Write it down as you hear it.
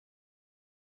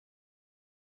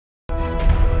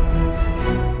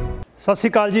सत श्री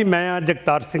अकाल जी, मैं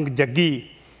जगतार सिंह जग्गी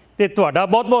ते तुहाडा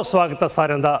बहुत बहुत स्वागत है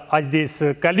सारिਆਂ ਦਾ ਅੱਜ ਦੇ इस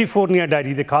कैलीफोर्निया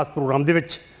डायरी के खास प्रोग्राम ਦੇ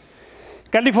ਵਿੱਚ।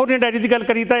 कैलीफोर्निया डायरी की गल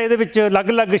करी तो ये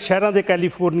अलग-अलग शहरों के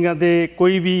कैलीफोर्निया के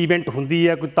कोई भी इवेंट होंदी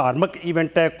है, कोई धार्मिक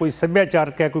इवेंट है, कोई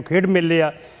सभ्याचारक है, कोई खेड मेले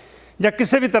आ या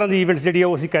किसी भी तरह की इवेंट जी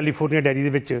असी कैलीफोर्निया डायरी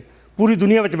के पूरी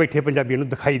दुनिया में बैठे पंजाबियों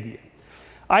को दिखाई दी है।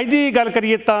 अज की गल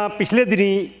करिए तो पिछले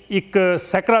दिनी एक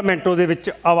सैक्रामेंटो के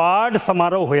अवार्ड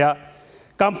समारोह होया।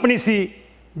 कंपनी सी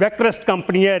वैक्रेस्ट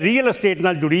कंपनी है, रियल एस्टेट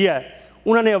नाल जुड़ी है,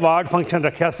 उन्होंने अवार्ड फंक्शन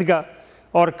रखा सीगा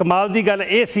और कमाल की गल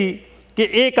ये सी कि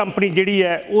ये कंपनी जिहड़ी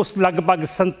है उस लगभग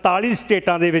 47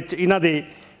 स्टेटां दे विच इन्हां दे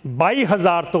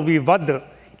 22,000 तो भी वध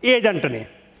एजेंट ने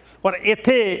और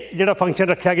इत्थे जिहड़ा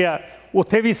फंक्शन रखा गया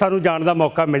उत्थे भी सानूं जाण दा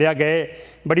मौका मिलिया। गए,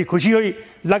 बड़ी खुशी हुई।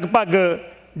 लगभग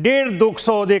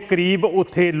 150-200 के करीब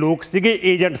उत्थे लोग सीगे,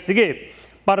 एजेंट सीगे,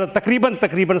 पर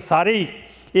तकरीबन सारे ही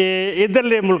ये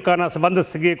इधरले मुल्कां नाल संबंधित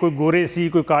सीगे। कोई गोरे सी,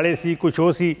 कोई काले सी, कुछ हो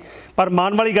सी। पर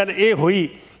मान वाली गल ये हुई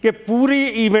कि पूरी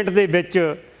इवेंट दे विच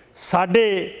साडे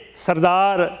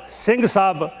सरदार सिंह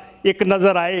साहब एक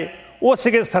नज़र आए। वो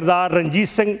सीगे सरदार रणजीत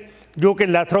सिंह जो कि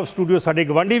लैथरॉप स्टूडियो साडे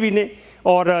गवांढी भी ने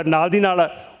और नाल दी नाल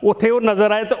उत्थे वो नज़र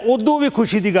आए। तो उदों भी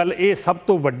खुशी की गल ये सब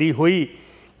तो वड्डी हुई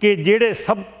कि जिहड़े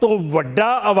सब तो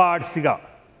वड्डा अवार्ड सीगा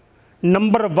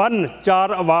नंबर 1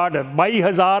 4 अवार्ड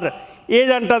 22,000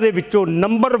 एजेंटा के विचों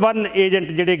नंबर 1 एजेंट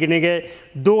जिहड़े गिने गए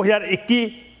 2021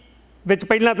 विच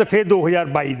पहलां तो फिर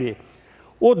 2022 दे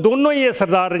वो दोनों ही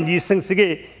सरदार रणजीत सिंह सीगे।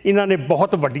 इन्हां ने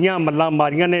बहुत वड्डियां मल्लां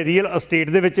मारियां ने रियल एस्टेट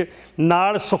दे विच।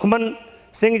 नाल सुखमन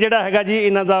सिंह जिहड़ा हैगा जी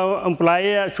इन्हां दा एम्पलाय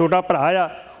है, छोटा भरा आ,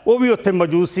 वो भी उत्थे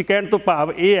मौजूद सी। कहण तो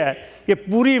भाव ये है कि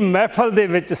पूरी महफल दे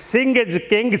विच सिंह इज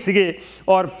किंग सीगे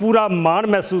और पूरा माण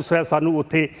महसूस होया सानूं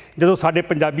उत्थे जदों साडे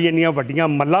पंजाबी इन्नियां वड्डियां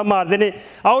मल्लां मारदे ने।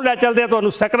 आओ लै चलदे आ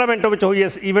तुहानूं सैक्रामेंटो विच होई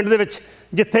इस इवेंट दे विच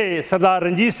जिथे सरदार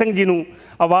रणजीत सिंह जी नूं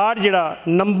अवार्ड जिहड़ा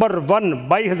नंबर 1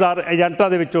 22,000 एजेंटां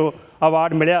दे विचों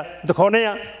अवार्ड मिलिया। दिखाउने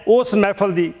आ उस महफल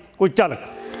दी कोई झलक।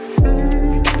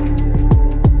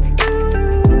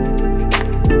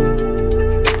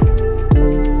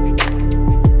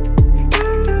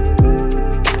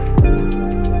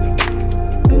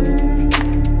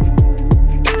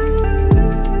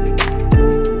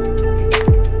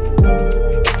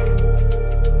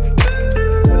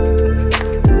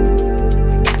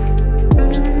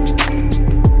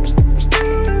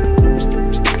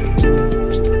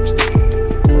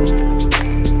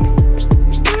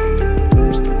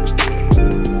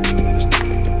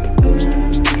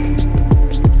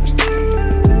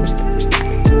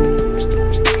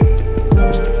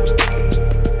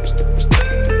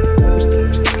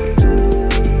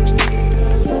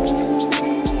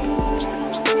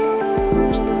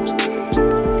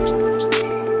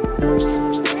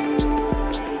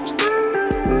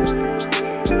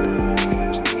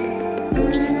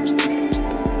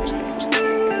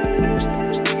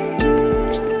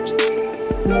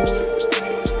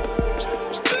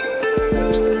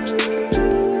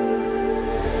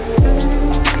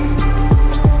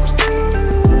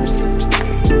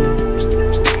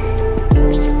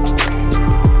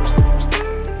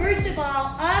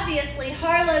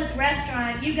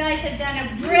 You guys have done a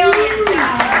brilliant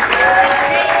job.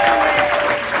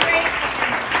 Great.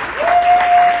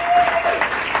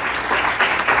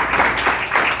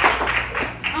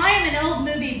 I am an old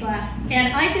movie buff, and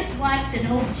I just watched an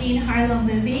old Jean Harlow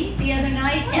movie the other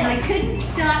night, and I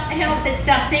couldn't help but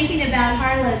stop thinking about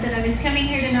Harlow's, and I was coming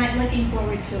here tonight looking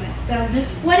forward to it. So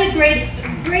what a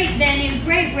great venue,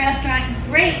 great restaurant,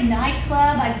 great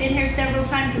nightclub. I've been here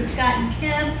several times with Scott and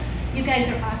Kim. You guys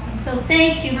are awesome. So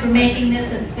thank you for making this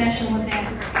a special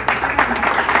event.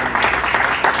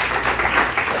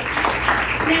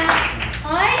 Now,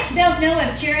 I don't know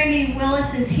if Jeremy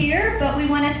Willis is here, but we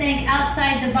want to thank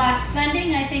Outside the Box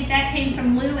Funding. I think that came from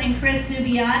Lou and Chris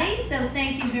Zubiati, so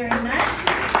thank you very much.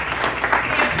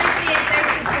 We appreciate their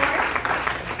support.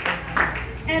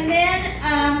 And then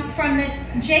from the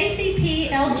JCP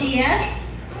LGS,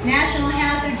 National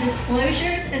Hazard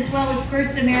Disclosures, as well as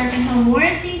First American Home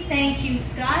Warranty. Thank you,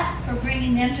 Scott, for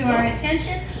bringing them to our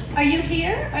attention. Are you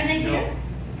here? Are they here?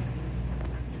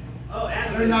 Oh,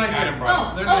 Adam. They're not here.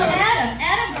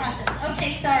 Adam brought this. Okay,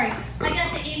 sorry. I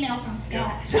got the email from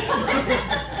Scott.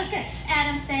 Okay,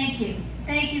 Adam, thank you.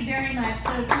 Thank you very much.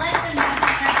 So let them know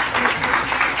how much we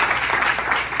appreciate it.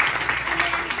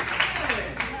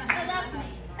 So that's me.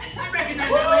 I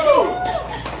recognize that lady.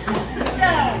 So,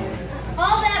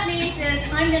 all that means is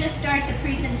I'm going to start the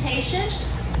presentation.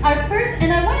 Our first,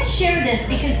 and I want to share this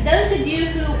because those of you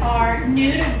who are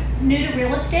new to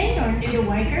real estate or new to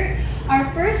Weikert, our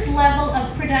first level of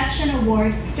production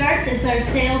award starts as our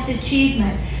sales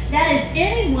achievement. That is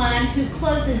anyone who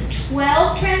closes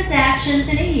 12 transactions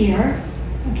in a year,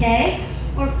 okay,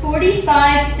 or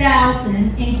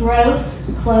 $45,000 in gross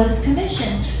closed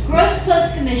commission. Gross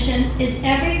closed commission is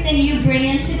everything you bring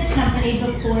into the company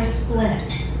before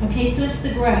splits, okay, so it's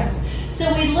the gross.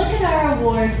 So we look at our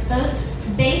awards both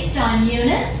based on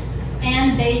units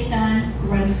and based on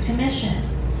gross commission.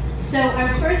 So our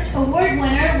first award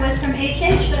winner was from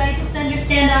HH, but I just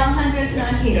understand Alejandra's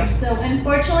not here. So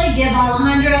unfortunately, give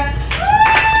Alejandra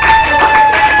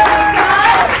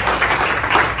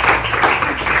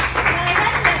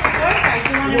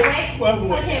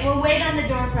Okay, we'll wait on the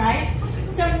door prize.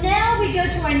 So now we go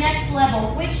to our next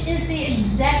level, which is the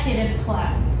executive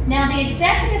club. Now the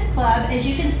executive club, as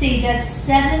you can see, does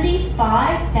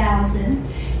 $75,000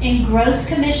 in gross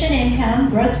commission income,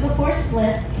 gross before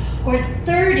splits, or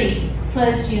 30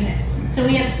 closed units. So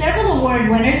we have several award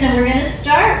winners, and we're going to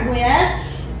start with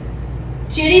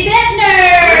Judy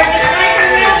Bittner with Michael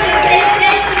Realty's HH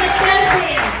and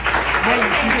Associates.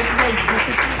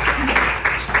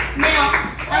 Now,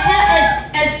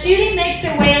 as Judy makes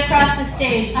her way across the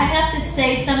stage, I have to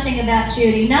say something about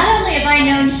Judy. Not only have I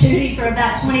known Judy for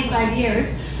about 25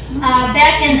 years,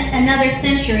 back in another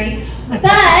century, but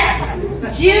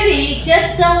Judy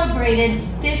just celebrated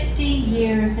 50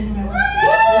 years in real estate.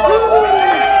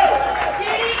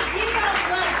 Judy, you don't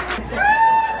look.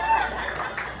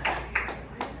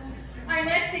 Our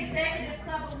next Executive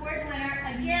Club Award winner,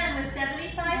 again, with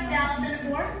 $75,000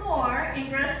 or more in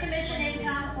gross commission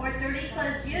income or 30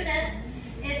 closed units,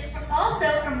 is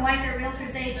also from Weicker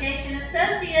Realtors HH and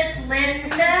Associates,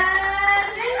 Linda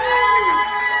Nichols.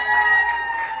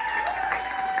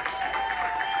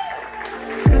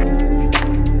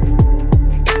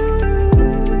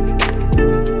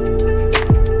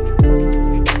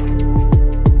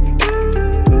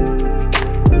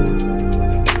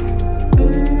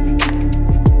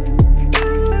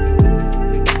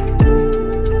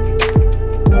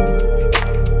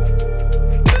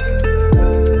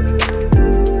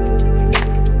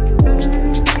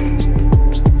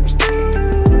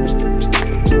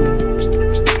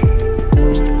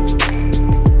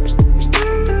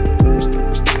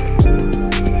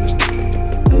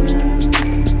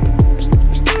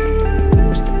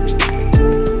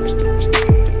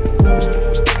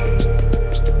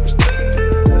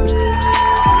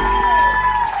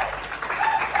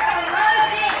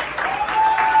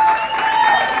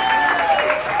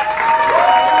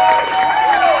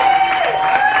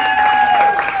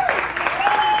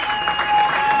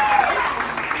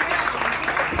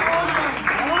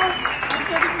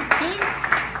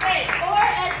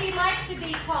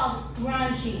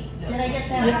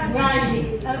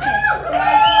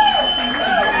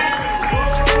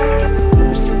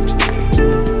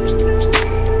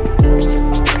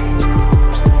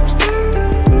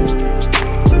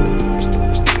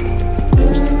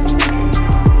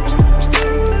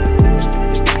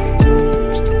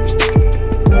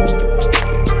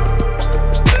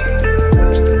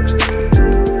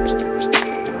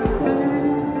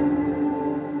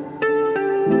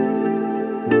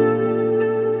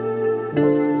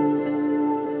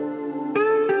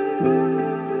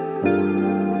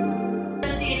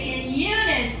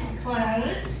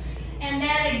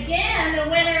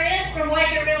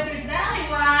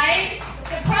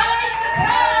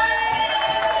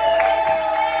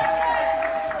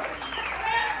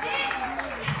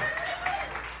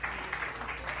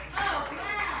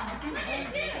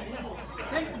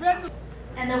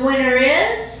 And the winner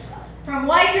is from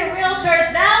Weicker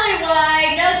Realtors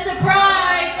Valleywide. No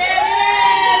surprise, it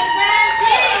is Reggie.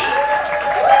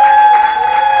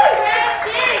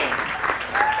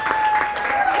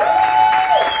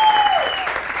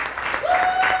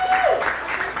 Reggie.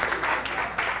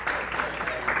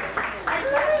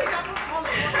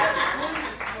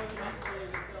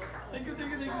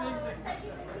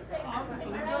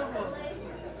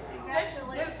 Thank you.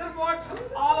 This awards for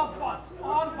all of us,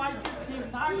 all Vikings team.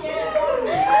 Not Wait,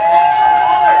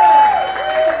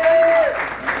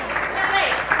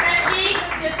 Reggie,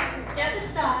 just step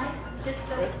aside. Just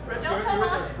don't come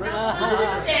up. Don't come to the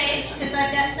stage because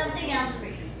I've got something else for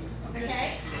you.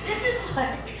 Okay? This is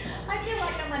like, I feel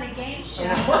like I'm on a game show.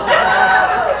 Step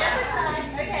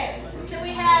aside. Okay. So we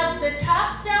have the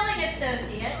top selling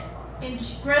associate in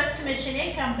gross commission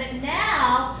income, but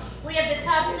now we have the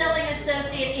top selling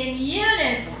associate in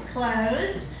units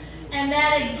closed. And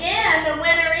that again, the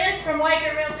winner is from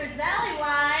Weicker Realtors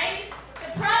Valleywide.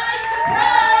 Surprise,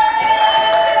 surprise!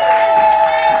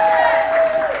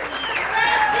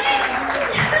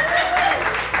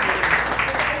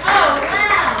 Oh,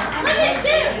 wow. Look at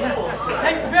you.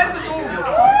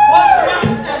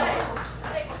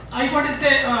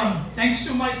 thanks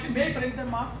to my team. May I bring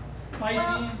them up? My team,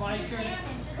 You Biker. can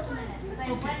in just a minute, because I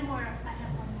have Okay. one more. I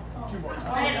have one more. Two more.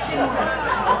 I have two more.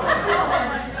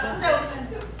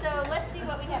 So let's see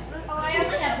what we have. Oh, I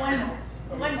only have one more.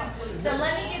 One more. So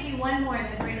let me give you one more and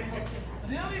then bring it back to you.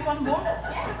 Really? One more?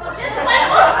 Yeah, well, just one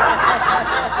more.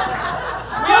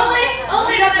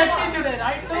 Only We are one more. lucky today,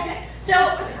 right? Okay. So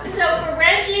for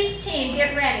Ranjit's team,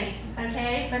 get ready,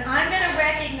 okay? But I'm going to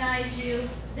recognize you.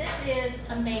 This is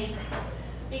amazing.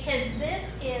 Because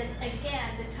this is,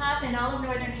 again, the top in all of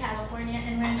Northern California.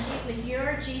 And Ranjit, with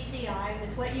your GCI,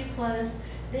 with what you closed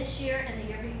this year and the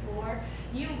year before,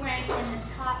 you rank in the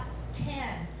top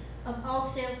 10 of all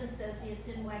sales associates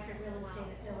in Weicker Real Estate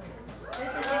Affiliates. This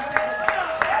is incredible.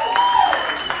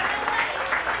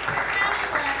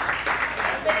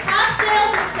 The top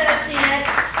sales associate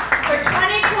for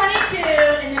 2022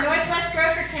 in the Northwest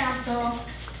Broker Council,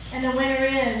 and the winner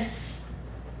is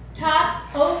top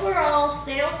overall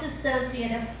sales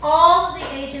associate of all of the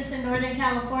agents in Northern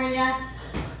California,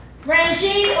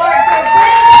 Ranjit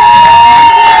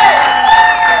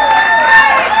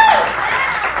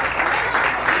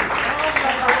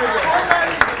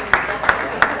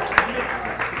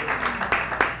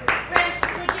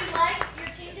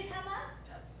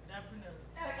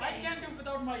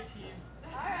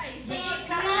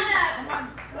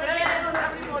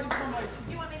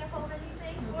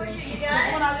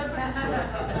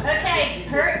Okay,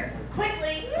 hurt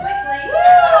quickly.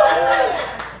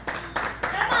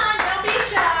 Come on, don't be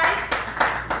shy.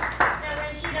 Now,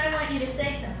 Ranjit, I want you to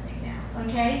say something now,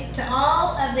 okay? To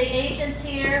all of the agents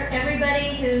here,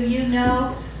 everybody who you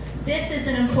know, this is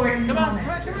an important moment.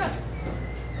 Come on.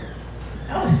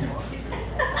 Oh.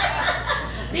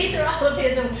 These are all of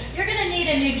his. You're going to need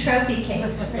a new trophy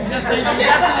case. Yes, I do.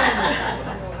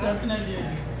 Definitely I do.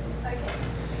 Okay.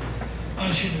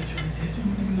 I'll show you.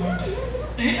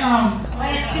 Hey,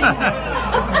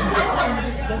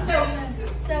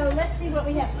 So let's see what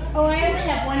we have. Oh, I only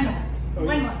have one more.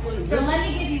 One more. So let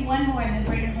me give you one more and then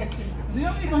bring it back to you.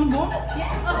 really? One more?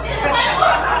 Yeah. Oh, just one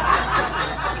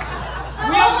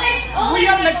more. We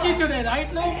are lucky today,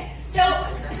 right? No? Okay. So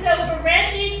for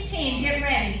Ranjit's team, get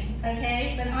ready,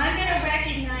 okay? But I'm going to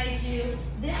recognize you.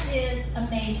 This is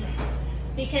amazing.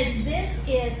 Because this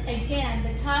is, again,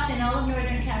 the top in all of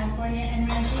Northern California, and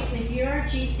Ranjit, with your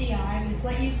GCI, with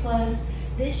what you closed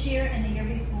this year and the year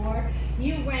before,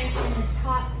 you rank in the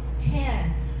top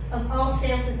 10 of all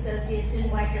sales associates in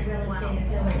Weicker Real Estate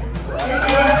Affiliates. This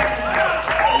is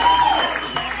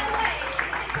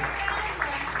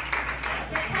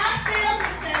the top sales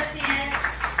associate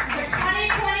for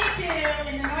 2022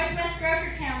 in the Northwest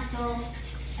Broker Council,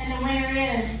 and the winner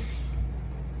is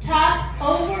top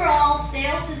overall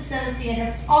sales associate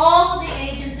of all the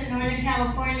agents in Northern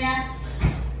California,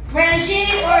 Ranjit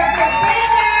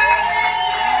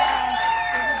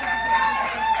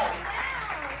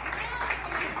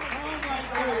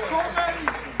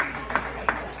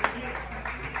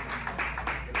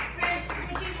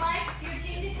Would you like your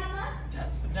team to come up?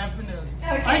 Yes, definitely.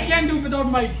 Okay. I can't do without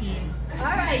my team. All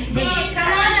right, team,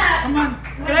 come on up. Come on.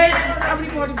 Guys,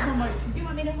 everybody from my team. Do you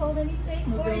want me to hold anything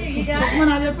for you? You got Come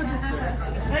on, it? I'll put it.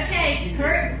 Okay,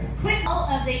 quick all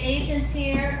of the agents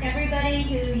here, everybody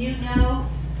who you know,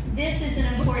 this is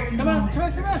an important moment.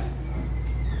 Come on.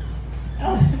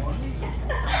 Oh.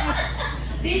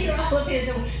 These are all of his.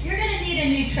 You're going to need a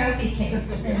new trophy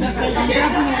case. Yes, I do.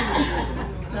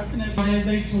 Definitely. As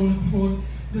I told before,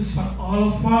 this is for all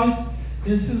of us.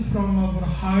 This is from our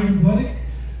hard work.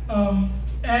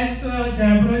 As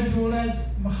Deborah told us,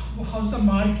 how's the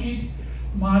market?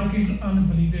 Market is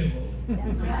unbelievable.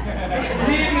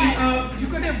 Really, you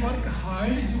gotta work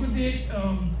hard. You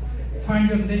gotta find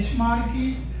a niche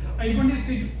market. I want to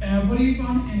say to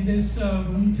everyone in this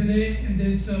room today, in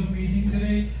this meeting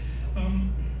today,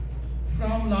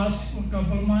 from last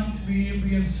couple months we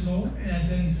are slow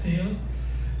as in sale.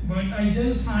 But I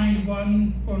just signed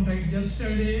one contract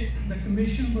yesterday. The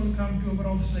commission will come to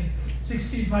our office like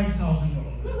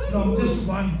 $65,000 from just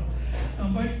one.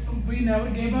 But we never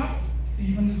gave up,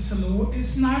 even slow.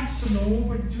 It's not slow,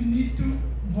 but you need to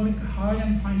work hard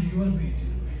and find your way to do it.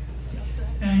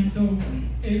 And so,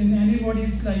 if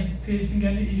anybody's like facing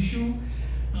any issue,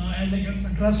 as like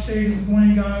a trust rate is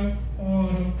going up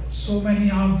or so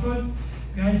many offers,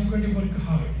 guys, you got to work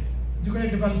hard. You got to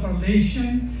develop a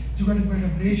relation. You got to build a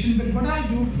relation. But what I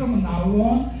do from now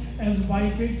on, as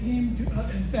Weicker team,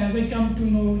 as I come to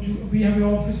know you, we have an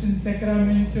office in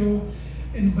Sacramento,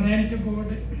 in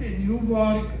Brentwood, in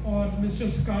Newark, or Mr.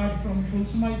 Scott from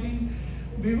Folsom, I think.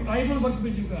 I will work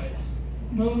with you guys.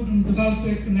 We'll develop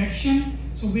a connection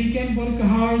so we can work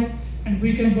hard and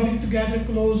we can work together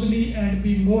closely and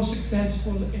be more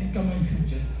successful in coming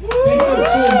future. Thank you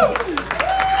so much.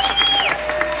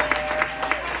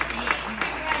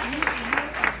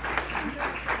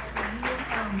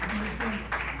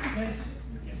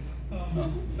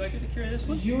 Do I get to carry this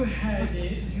one?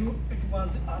 It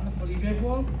was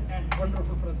unbelievable and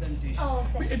wonderful presentation. Oh,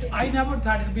 thank you. I never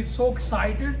thought it'd be so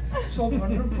excited, so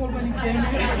wonderful when he came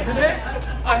here. But today,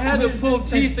 I had to pull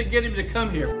teeth to get him to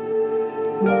come here.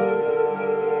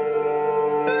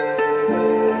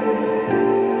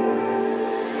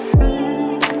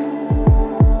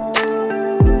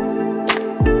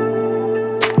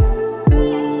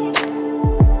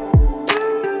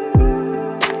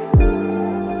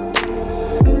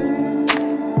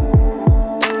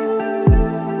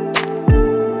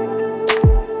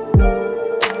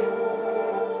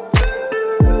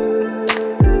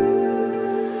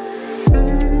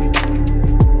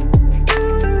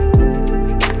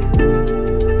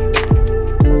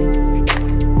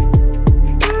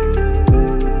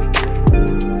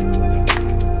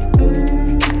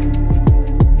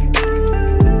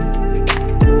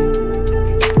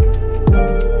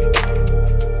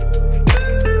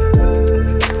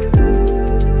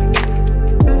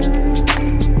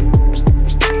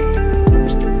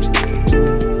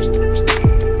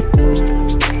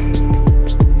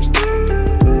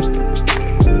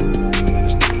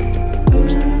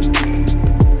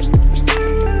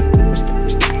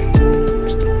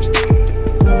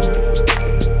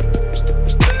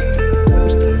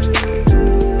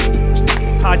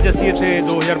 ਅੱਜ ਅਸੀਂ ਇੱਥੇ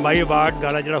 2022 award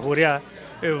ਗਾਲਾ ਜਿਹੜਾ ਹੋ ਰਿਹਾ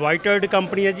ਇਹ ਵਾਈਟਰਡ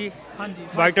company ਹੈ ਜੀ। ਹਾਂਜੀ,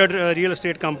 ਵਾਈਟਰਡ ਰੀਅਲ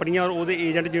ਏਸਟੇਟ ਕੰਪਨੀ ਆ ਔਰ ਉਹਦੇ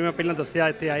ਏਜੰਟ ਜਿਵੇਂ ਮੈਂ ਪਹਿਲਾਂ ਦੱਸਿਆ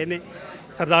ਇੱਥੇ ਆਏ ਨੇ।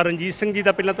 ਸਰਦਾਰ ਰਣਜੀਤ ਸਿੰਘ ਜੀ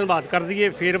ਦਾ ਪਹਿਲਾਂ ਧੰਨਵਾਦ ਕਰ ਦਈਏ,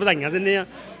 ਫਿਰ ਵਧਾਈਆਂ ਦਿੰਦੇ ਆ।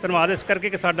 ਧੰਨਵਾਦ ਇਸ ਕਰਕੇ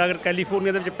ਕਿ ਸਾਡਾ ਅਗਰ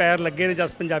ਕੈਲੀਫੋਰਨੀਆ ਦੇ ਵਿੱਚ ਪੈਰ ਲੱਗੇ ਨੇ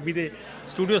ਜਸ ਪੰਜਾਬੀ ਦੇ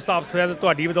ਸਟੂਡੀਓ ਸਥਾਪਿਤ ਹੋਇਆ ਤਾਂ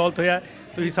ਤੁਹਾਡੀ ਬਦੌਲਤ ਹੋਇਆ।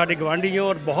 ਤੁਸੀਂ ਸਾਡੇ ਗਵਾਂਢੀ ਹੋ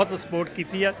ਔਰ ਬਹੁਤ ਸਪੋਰਟ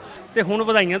ਕੀਤੀ ਆ ਤੇ ਹੁਣ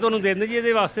ਵਧਾਈਆਂ ਤੁਹਾਨੂੰ ਦੇ ਦਿੰਦੇ ਜੀ।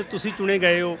 ਇਹਦੇ ਵਾਸਤੇ ਤੁਸੀਂ ਚੁਣੇ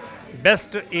ਗਏ ਹੋ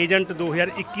ਬੈਸਟ ਏਜੰਟ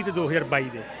 2021 ਤੇ 2022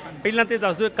 ਦੇ। ਪਹਿਲਾਂ ਤੇ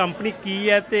ਦੱਸ ਦਿਓ ਇਹ ਕੰਪਨੀ ਕੀ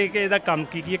ਹੈ ਤੇ ਕਿ ਇਹਦਾ ਕੰਮ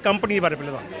ਕੀ ਹੈ। ਕੰਪਨੀ ਬਾਰੇ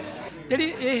ਪਹਿਲਾਂ ਦੱਸ ਦਿਓ।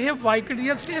 ਜਿਹੜੀ ਇਹ white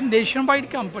real estate nation wide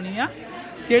company ਆ,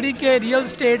 ਜਿਹੜੀ ਕਿ ਰੀਅਲ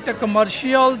ਸਟੇਟ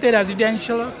ਕਮਰਸ਼ੀਅਲ ਤੇ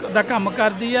ਰੈਜ਼ੀਡੈਂਸ਼ੀਅਲ ਦਾ ਕੰਮ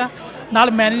ਕਰਦੀ ਆ,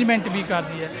 ਨਾਲ ਮੈਨੇਜਮੈਂਟ ਵੀ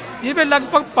ਕਰਦੀ ਹੈ। ਜਿਹਦੇ ਵਿੱਚ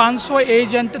ਲਗਭਗ 500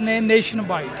 ਏਜੰਟ ਨੇ ਨੇਸ਼ਨ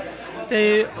ਵਾਈਡ। ਤੇ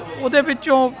ਉਹਦੇ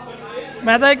ਵਿੱਚੋਂ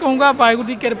ਮੈਂ ਤਾਂ ਇਹ ਕਹੂੰਗਾ ਵਾਹਿਗੁਰੂ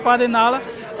ਦੀ ਕਿਰਪਾ ਦੇ ਨਾਲ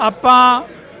ਆਪਾਂ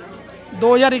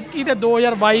 2021 ਤੇ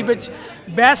 2022 ਵਿੱਚ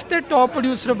ਬੈਸਟ ਟੌਪ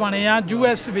ਪ੍ਰੋਡਿਊਸਰ ਬਣੇ ਆ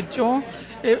ਯੂਐਸ ਵਿੱਚੋਂ।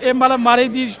 ਇਹ ਮਤਲਬ ਮਹਾਰਾਜ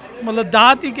ਦੀ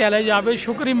ਦਾਤ ਹੀ ਕਹਿ ਲਿਆ ਜਾਵੇ,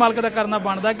 ਸ਼ੁਕਰ ਹੀ ਮਾਲਕ ਦਾ ਕਰਨਾ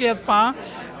ਬਣਦਾ ਕਿ ਆਪਾਂ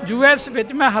ਯੂਐਸ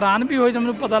ਵਿੱਚ। ਮੈਂ ਹੈਰਾਨ ਵੀ ਹੋਈ ਜਦੋਂ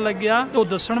ਮੈਨੂੰ ਪਤਾ ਲੱਗਿਆ ਤੇ ਉਹ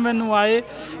ਦੱਸਣ ਮੈਨੂੰ ਆਏ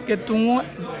ਕਿ ਤੂੰ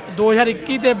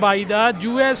 2021 ਤੇ 22 ਦਾ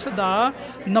ਯੂਐਸ ਦਾ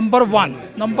ਨੰਬਰ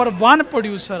 1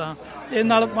 ਪ੍ਰੋਡਿਊਸਰ ਆ। ਇਹ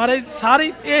ਨਾਲ ਮਹਾਰਾਜ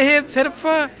ਸਾਰੀ ਇਹ ਸਿਰਫ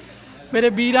ਮੇਰੇ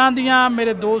ਵੀਰਾਂ ਦੀਆਂ,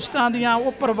 ਮੇਰੇ ਦੋਸਤਾਂ ਦੀਆਂ,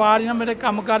 ਉਹ ਪਰਿਵਾਰ ਦੀਆਂ ਮੇਰੇ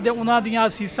ਕੰਮ ਕਰਦੇ ਉਹਨਾਂ ਦੀਆਂ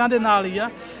ਅਸੀਸਾਂ ਦੇ ਨਾਲ ਹੀ ਆ,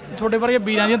 ਤੁਹਾਡੇ ਵਰਗੇ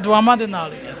ਵੀਰਾਂ ਦੀਆਂ ਦੁਆਵਾਂ ਦੇ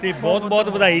ਨਾਲ ਹੀ ਆ। ਤੇ ਬਹੁਤ ਬਹੁਤ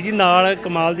ਵਧਾਈ ਜੀ। ਨਾਲ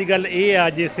ਕਮਾਲ ਦੀ ਗੱਲ ਇਹ ਆ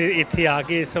ਅੱਜ ਇੱਥੇ ਆ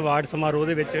ਕੇ ਇਸ ਅਵਾਰਡ ਸਮਾਰੋਹ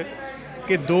ਦੇ ਵਿੱਚ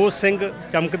ਕਿ 2 ਸਿੰਘ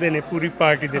ਚਮਕਦੇ ਨੇ ਪੂਰੀ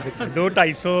ਪਾਰਟੀ ਦੇ ਵਿੱਚ।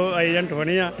 2-250 ਏਜੰਟ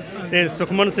ਬਣੇ ਆ ਤੇ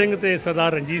ਸੁਖਮਨ ਸਿੰਘ ਤੇ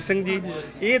ਸਰਦਾਰ ਰਣਜੀਤ ਸਿੰਘ ਜੀ।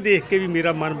 ਇਹ ਦੇਖ ਕੇ ਵੀ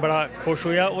ਮੇਰਾ ਮਨ ਬੜਾ ਖੁਸ਼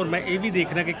ਹੋਇਆ ਔਰ ਮੈਂ ਇਹ ਵੀ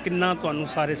ਦੇਖਣਾ ਕਿ ਕਿੰਨਾ ਤੁਹਾਨੂੰ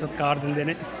ਸਾਰੇ ਸਤਿਕਾਰ ਦਿੰਦੇ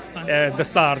ਨੇ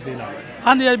ਦਸਤਾਰ ਦੇ ਨਾਲ।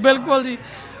 ਹਾਂਜੀ ਬਿਲਕੁਲ ਜੀ।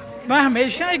 ਮੈਂ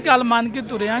ਹਮੇਸ਼ਾ ਇੱਕ ਗੱਲ ਮੰਨ ਕੇ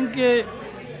ਤੁਰਿਆ ਕਿ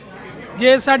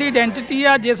ਜੇ ਸਾਡੀ ਆਇਡੈਂਟੀਟੀ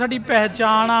ਆ, ਜੇ ਸਾਡੀ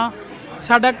ਪਹਿਚਾਣ ਆ,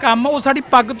 ਸਾਡਾ ਕੰਮ ਉਹ ਸਾਡੀ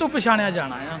ਪੱਗ ਤੋਂ ਪਛਾਣਿਆ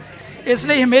ਜਾਣਾ ਆ। ਇਸ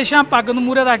ਲਈ ਹਮੇਸ਼ਾ ਪੱਗ ਨੂੰ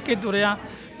ਮੂਹਰੇ ਰੱਖ ਕੇ ਤੁਰਿਆ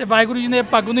ਤੇ ਵਾਹਿਗੁਰੂ ਜੀ ਨੇ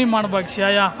ਪੱਗ ਨੂੰ ਹੀ ਮਨ ਬਖਸ਼ਿਆ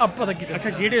ਆ। ਆਪਾਂ ਤਾਂ ਕੀਤਾ। ਅੱਛਾ,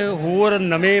 ਜਿਹੜੇ ਹੋਰ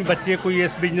ਨਵੇਂ ਬੱਚੇ ਕੋਈ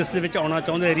ਇਸ ਬਿਜ਼ਨਸ ਦੇ ਵਿੱਚ ਆਉਣਾ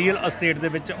ਚਾਹੁੰਦੇ, ਰੀਅਲ ਅਸਟੇਟ ਦੇ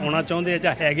ਵਿੱਚ ਆਉਣਾ ਚਾਹੁੰਦੇ ਆ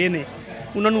ਜਾਂ ਹੈਗੇ ਨੇ,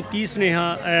 ਉਹਨਾਂ ਨੂੰ ਕੀ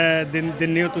ਸੁਨੇਹਾ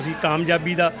ਦਿੰਦੇ ਹੋ ਤੁਸੀਂ?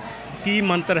 ਕਾਮਯਾਬੀ ਦਾ ਕੀ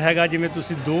ਮੰਤਰ ਹੈਗਾ? ਜਿਵੇਂ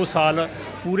ਤੁਸੀਂ 2 ਸਾਲ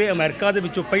ਪੂਰੇ ਅਮਰੀਕਾ ਦੇ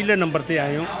ਵਿੱਚੋਂ ਪਹਿਲੇ ਨੰਬਰ ਤੇ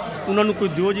ਆਏ ਹੋ, ਉਹਨਾਂ ਨੂੰ ਕੋਈ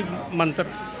ਦਿਓ ਜੀ ਮੰਤਰ।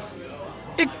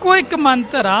 ਇੱਕੋ ਇੱਕ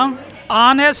ਮੰਤਰ ਆ,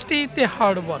 ਆਨੈਸਟੀ ਤੇ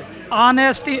ਹਾਰਡ ਵਰਕ।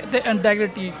 ਆਨੈਸਟੀ ਤੇ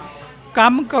ਇੰਟੈਗ੍ਰਿਟੀ।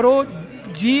 ਕੰਮ ਕਰੋ,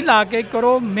 ਜੀ ਲਾ ਕੇ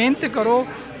ਕਰੋ, ਮਿਹਨਤ ਕਰੋ,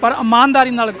 ਪਰ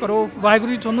ਇਮਾਨਦਾਰੀ ਨਾਲ ਕਰੋ।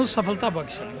 ਵਾਹਿਗੁਰੂ ਜੀ ਤੁਹਾਨੂੰ ਸਫਲਤਾ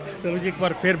ਬਖਸ਼ਣਗੇ। ਚਲੋ ਜੀ, ਇੱਕ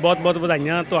ਵਾਰ ਫਿਰ ਬਹੁਤ ਬਹੁਤ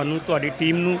ਵਧਾਈਆਂ ਤੁਹਾਨੂੰ, ਤੁਹਾਡੀ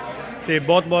ਟੀਮ ਨੂੰ, ਤੇ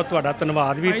ਬਹੁਤ ਬਹੁਤ ਤੁਹਾਡਾ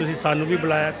ਧੰਨਵਾਦ ਵੀ ਤੁਸੀਂ ਸਾਨੂੰ ਵੀ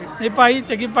ਬੁਲਾਇਆ। ਇਹ ਭਾਈ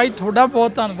ਚੰਗੀ ਭਾਈ, ਤੁਹਾਡਾ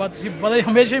ਬਹੁਤ ਧੰਨਵਾਦ। ਤੁਸੀਂ ਬੜੇ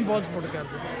ਹਮੇਸ਼ਾ ਹੀ ਬਹੁਤ ਸਪੋਰਟ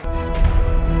ਕਰਦੇ ਹੋ।